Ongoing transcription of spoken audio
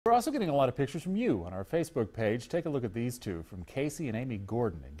We're also getting a lot of pictures from you on our Facebook page. Take a look at these two from Casey and Amy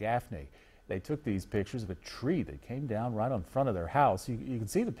Gordon in Gaffney. They took these pictures of a tree that came down right on front of their house. You can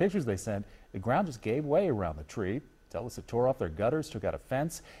see the pictures they sent. The ground just gave way around the tree. Tell us it tore off their gutters, took out a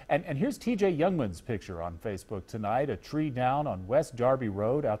fence. And here's TJ Youngman's picture on Facebook tonight. A tree down on West Darby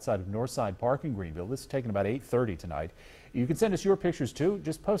Road outside of Northside Park in Greenville. This is taken about 8:30 tonight. You can send us your pictures too.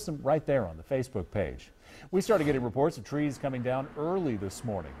 Just post them right there on the Facebook page. We started getting reports of trees coming down early this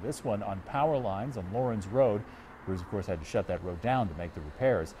morning. This one on power lines on Lawrence Road. Crews, of course, had to shut that road down to make the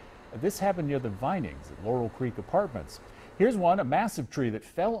repairs. This happened near the Vinings at Laurel Creek Apartments. Here's one, a massive tree that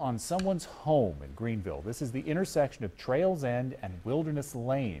fell on someone's home in Greenville. This is the intersection of Trails End and Wilderness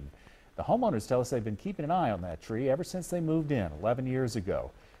Lane. The homeowners tell us they've been keeping an eye on that tree ever since they moved in 11 years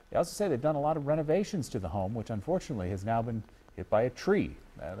ago. They also say they've done a lot of renovations to the home, which unfortunately has now been hit by a tree.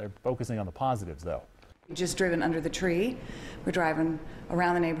 They're focusing on the positives, though. Just driven under the tree. We're driving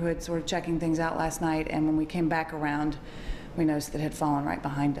around the neighborhood, sort of checking things out last night, and when we came back around, we noticed that it had fallen right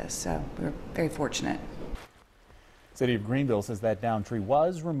behind us, so we were very fortunate. City of Greenville says that downed tree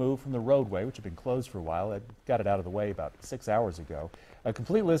was removed from the roadway, which had been closed for a while. It got it out of the way about 6 hours ago. A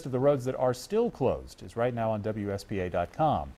complete list of the roads that are still closed is right now on WSPA.com.